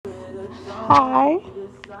Hi,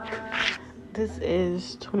 this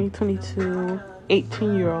is 2022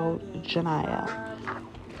 18-year-old Janaya.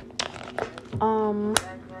 Um,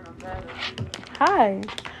 Hi.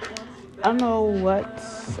 I don't know what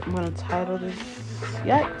I'm gonna title this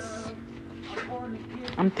yet.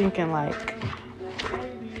 I'm thinking like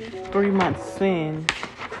 3 months in,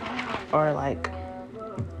 or like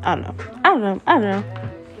I don't know.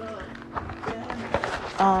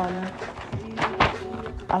 Um,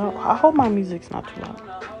 I hope my music's not too loud.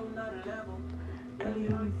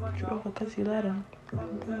 Cause you let him.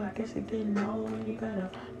 I guess he didn't know any better.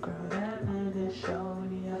 Girl, that nigga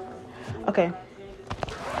showed me up. Okay.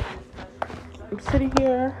 I'm sitting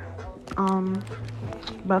here,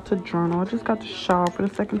 about to journal. I just got to shower for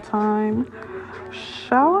the second time.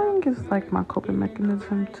 Showering is like my coping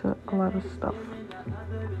mechanism to a lot of stuff.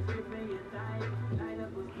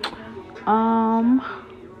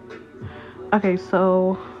 Okay,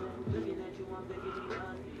 so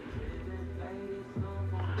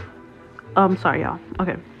sorry y'all.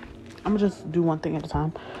 Okay. I'm gonna just do one thing at a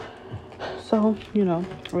time. So,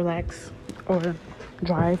 relax or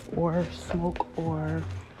drive or smoke or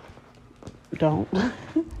don't.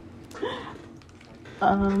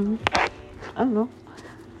 I don't know.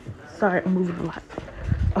 Sorry, I'm moving a lot.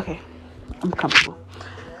 Okay, I'm comfortable.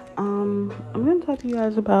 I'm gonna talk to you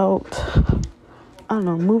guys about,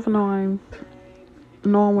 moving on,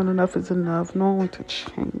 knowing when enough is enough, knowing when to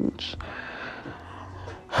change.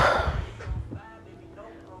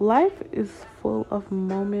 Life is full of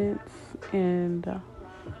moments, and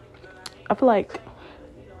I feel like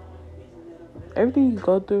everything you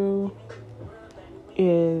go through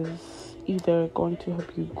is either going to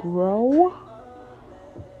help you grow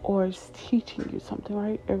or it's teaching you something,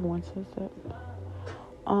 right? Everyone says that.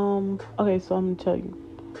 Okay, so I'm gonna tell you,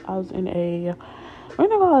 I was in a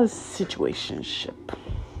situationship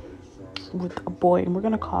with a boy, and we're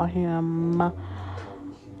gonna call him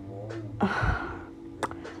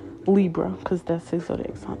Libra, because that's his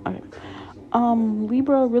zodiac sign. Okay.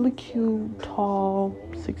 Libra, really cute, tall,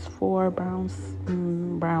 6'4",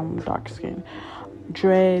 brown, dark skin,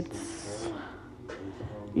 dreads.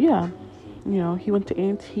 Yeah, he went to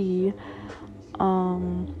A&T.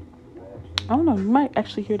 I don't know, you might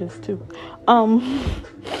actually hear this too.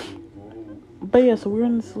 But yeah, so we were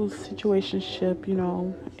in this little situationship,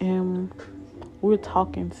 and we were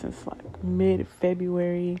talking since like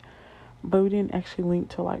mid-February, but we didn't actually link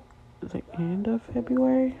till like the end of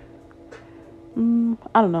February. I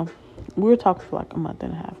don't know. We were talking for like a month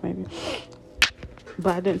and a half maybe,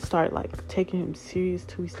 but I didn't start like taking him serious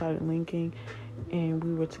till we started linking, and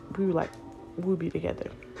we would be together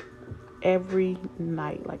every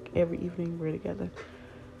night, like every evening we're together.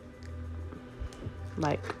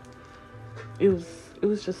 Like it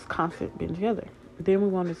was just constant being together. Then we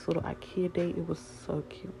went on this little IKEA date. It was so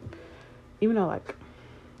cute, even though like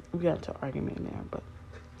we got into an argument in there, but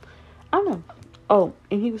I don't know. Oh,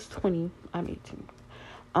 and he was 20, I'm 18.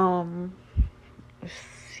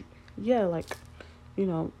 Yeah, like,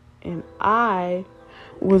 and I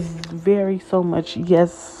was so much,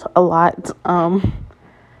 yes, a lot,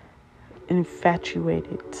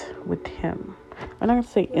 infatuated with him. I'm not gonna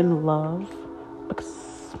say in love,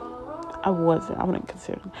 because I wouldn't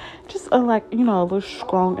consider him. Just a little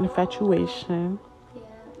strong infatuation.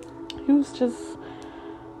 He was just,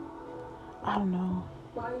 I don't know.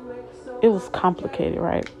 It was complicated,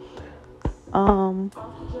 right? How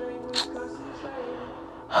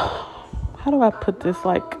do I put this?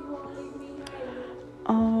 Like,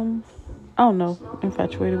 I don't know,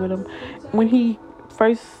 infatuated with him. When he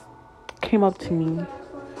first came up to me,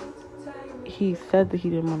 he said that he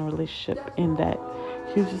didn't want a relationship, and that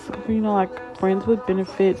he was just, like friends with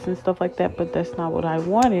benefits and stuff like that, but that's not what I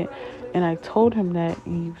wanted. And I told him that,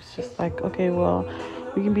 and he was just like, okay, well,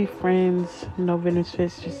 we can be friends, no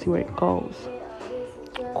benefits, just see where it goes.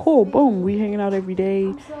 Cool, boom, we hanging out every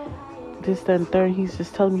day, this, that, and third. He's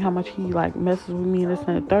just telling me how much he like messes with me, and this,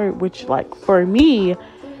 and the third, which like for me,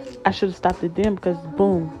 I should have stopped it then, because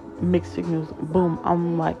boom, mixed signals, boom,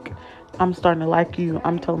 I'm starting to like you,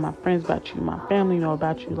 I'm telling my friends about you, my family know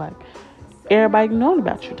about you, like everybody knowing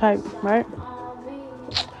about you type, right?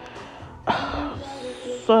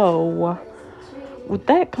 So with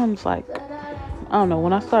that comes like, I don't know,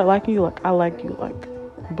 when I start liking you, like I like you, like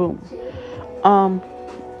boom.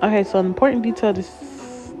 Okay, so an important detail of this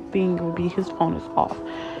thing would be his phone is off.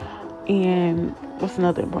 And what's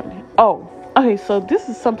another important thing? Oh, okay, so this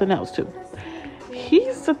is something else too.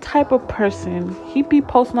 He's the type of person, he be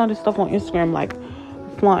posting all this stuff on Instagram, like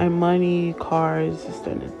flaunting money, cars, this,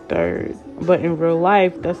 and the third. But in real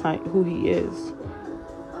life, that's not who he is.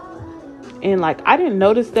 And like, I didn't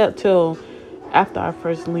notice that till after our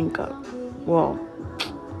first link up. Well,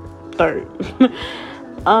 third.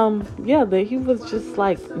 Yeah, that he was just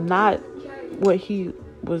like not what he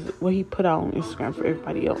put out on Instagram for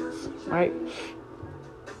everybody else, right?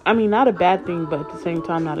 I mean, not a bad thing, but at the same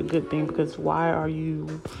time, not a good thing, because why do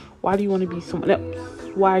you want to be someone else?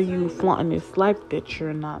 Why are you flaunting this life that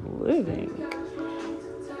you're not living?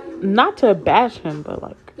 Not to bash him, but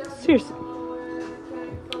like, seriously.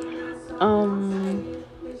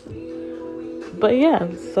 But yeah,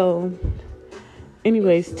 so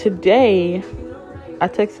anyways, today I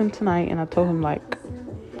texted him tonight and I told him like,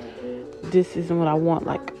 this isn't what I want.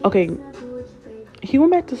 Like, okay, he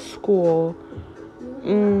went back to school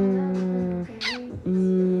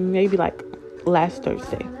maybe like last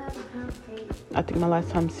Thursday. I think my last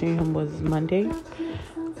time seeing him was Monday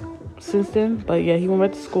since then. But yeah, he went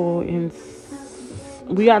back to school, and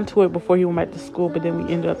we got into it before he went back to school, but then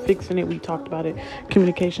we ended up fixing it. We talked about it,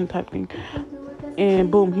 communication type thing. And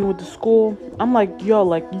boom, he went to school. I'm like, yo,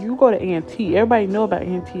 like, you go to A&T. Everybody know about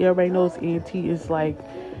A&T. Everybody knows A&T is like,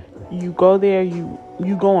 you go there, you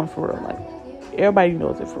going for real. Like, everybody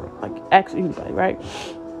knows it for real. Like, ask anybody, right?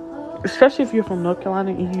 Especially if you're from North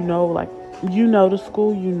Carolina and you know, like, you know the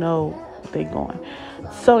school, you know they going.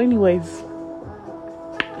 So anyways,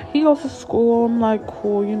 he goes to school. I'm like,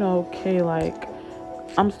 cool, you know, okay, like,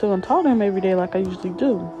 I'm still gonna talk to him every day like I usually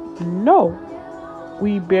do. No.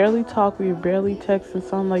 We barely talk, we barely text, and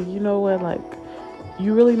so I'm like, you know what, like,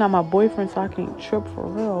 you really not my boyfriend, so I can't trip for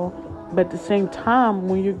real. But at the same time,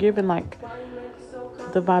 when you're giving like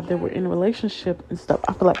the vibe that we're in a relationship and stuff,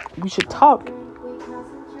 I feel like we should talk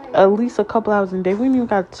at least a couple hours a day. We don't even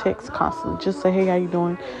got to text constantly, just say, hey, how you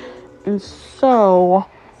doing? And so,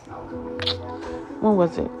 when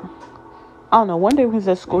was it? I don't know. One day when he was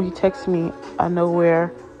at school, he texted me out of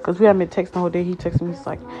nowhere, because we hadn't been texting the whole day. He texted me, he's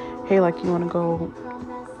like, hey, like, you want to go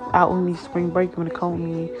out with me spring break? You want to come with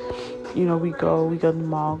me? You know, we go to the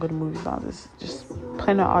mall, go to the movies, all this, just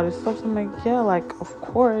planning all this stuff. So I'm like, yeah, like, of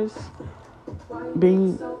course,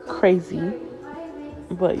 being crazy.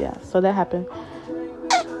 But yeah, so that happened.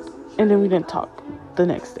 And then we didn't talk the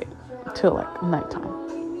next day till like nighttime.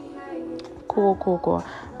 Cool.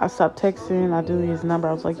 I stopped texting. I deleted his number.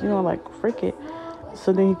 I was like, you know, like, frick it.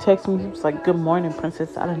 So then he texted me. He was like, good morning,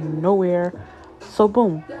 princess, out of nowhere. So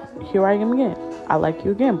boom, here I am again. I like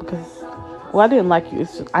you again because, well, I didn't like you.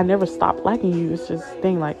 It's just, I never stopped liking you. It's just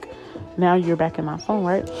thing, like, now you're back in my phone,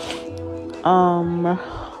 right?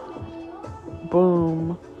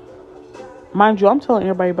 Boom. Mind you, I'm telling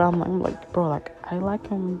everybody about him. I'm like, bro, like, I like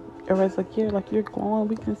him. Everybody's like, yeah, like, you're glowing.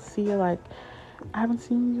 We can see it. Like, I haven't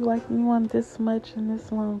seen you like anyone this much and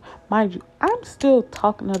this long. Mind you, I'm still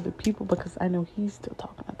talking to other people because I know he's still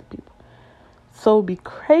talking to other people. So it'd be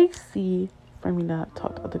crazy for me not to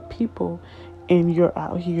talk to other people and you're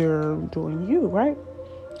out here doing you, right?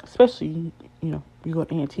 Especially, you know, you go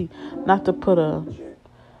to A&T. Not to put a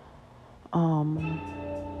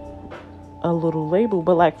little label,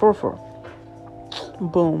 but like for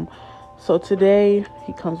boom. So today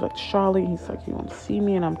he comes back to Charlotte. He's like, you want to see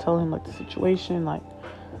me? And I'm telling him like the situation, like,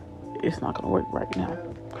 it's not gonna work right now.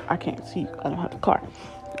 I can't see you. I don't have the car.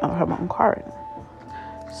 I don't have my own car right now.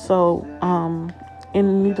 So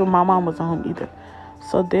and neither my mom was home either.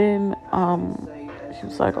 So then he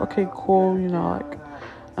was like, okay, cool, you know, like,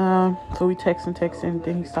 so we texting,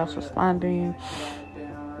 then he stops responding.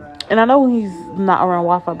 And I know when he's not around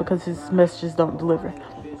Wi-Fi because his messages don't deliver.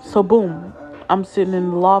 So boom, I'm sitting in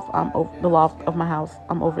the loft. I'm over the loft of my house.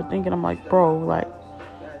 I'm overthinking. I'm like, bro, like,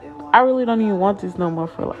 I really don't even want this no more.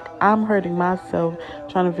 For like, I'm hurting myself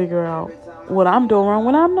trying to figure out what I'm doing wrong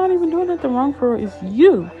when I'm not even doing anything wrong. For it's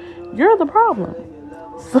you. You're the problem.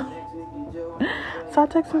 So I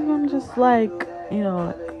texted him just like, you know,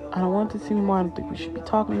 like, I don't want this anymore. I don't think we should be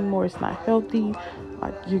talking anymore. It's not healthy.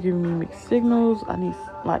 Like, you're giving me mixed signals. I need,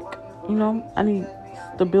 like, you know, I need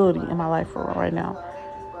stability in my life for right now.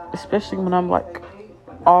 Especially when I'm like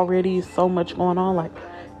already so much going on, like,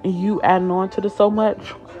 and you adding on to the so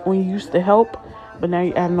much when you used to help, but now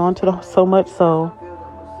you're adding on to the so much. So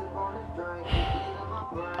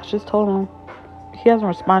I just told him. He hasn't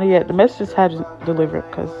responded yet. The messages hadn't delivered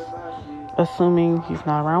because assuming he's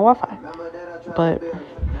not around Wi-Fi. But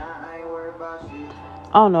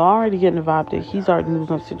I don't know. I'm already getting the vibe that he's already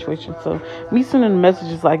moved on from situation. So me sending the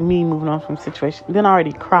messages like me moving on from situation. Then I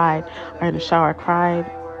already cried. I had a shower. I cried.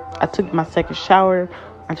 I took my second shower.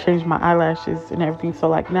 I changed my eyelashes and everything. So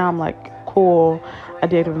like now I'm like, cool. I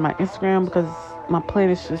did it with my Instagram because my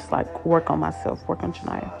plan is just like work on myself, work on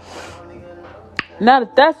Janaya. Now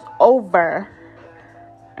that that's over,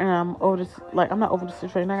 and I'm over this, like, I'm not over the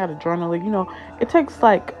situation. I got a journal. Like, you know, it takes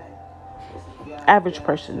like average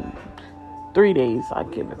person, 3 days I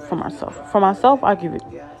give it for myself. For myself, I give it,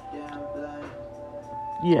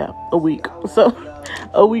 a week. So,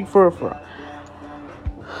 a week for real.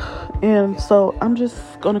 And so, I'm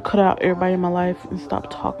just going to cut out everybody in my life and stop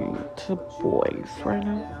talking to boys right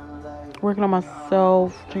now. Working on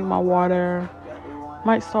myself, drink my water.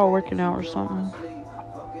 Might start working out or something.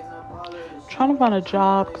 Trying to find a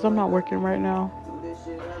job because I'm not working right now.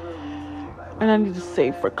 And I need to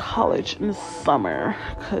save for college in the summer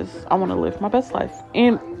because I want to live my best life.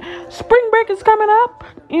 And spring break is coming up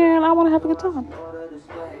and I want to have a good time.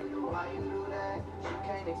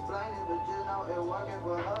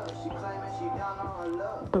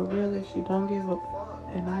 But really, she don't give up.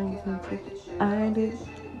 And I ain't it,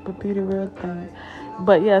 but be the real thing.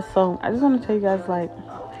 But yeah, so I just want to tell you guys, like,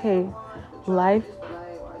 hey, life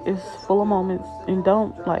is full of moments. And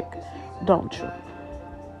don't you.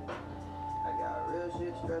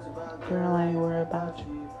 Girl, I ain't worried about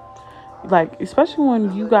you. Like, especially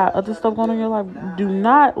when you got other stuff going on in your life, do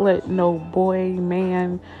not let no boy,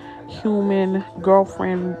 man, human,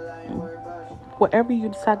 girlfriend, whatever you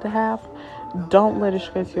decide to have, don't let it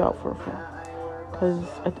stress you out for a while. Because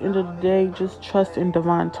at the end of the day, just trust in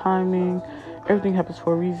divine timing. Everything happens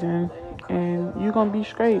for a reason. And you're going to be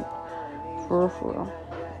straight. For real.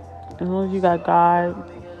 As long as you got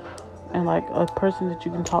God and like a person that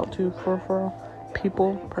you can talk to for real.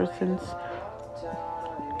 Persons,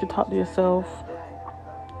 you can talk to yourself,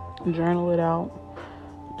 journal it out,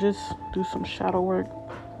 just do some shadow work,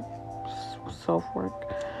 self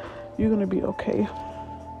work. You're gonna be okay.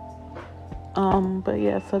 But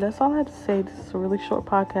yeah, so that's all I had to say. This is a really short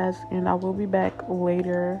podcast, and I will be back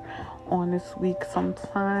later on this week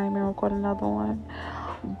sometime and record another one.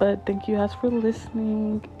 But thank you guys for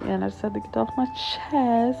listening, and I just had to get off my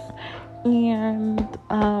chest. And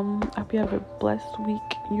I hope you have a blessed week.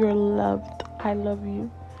 You're loved. I love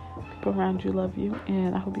you. People around you love you.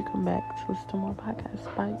 And I hope you come back to listen to more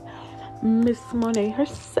podcasts by Miss Monet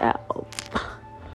herself.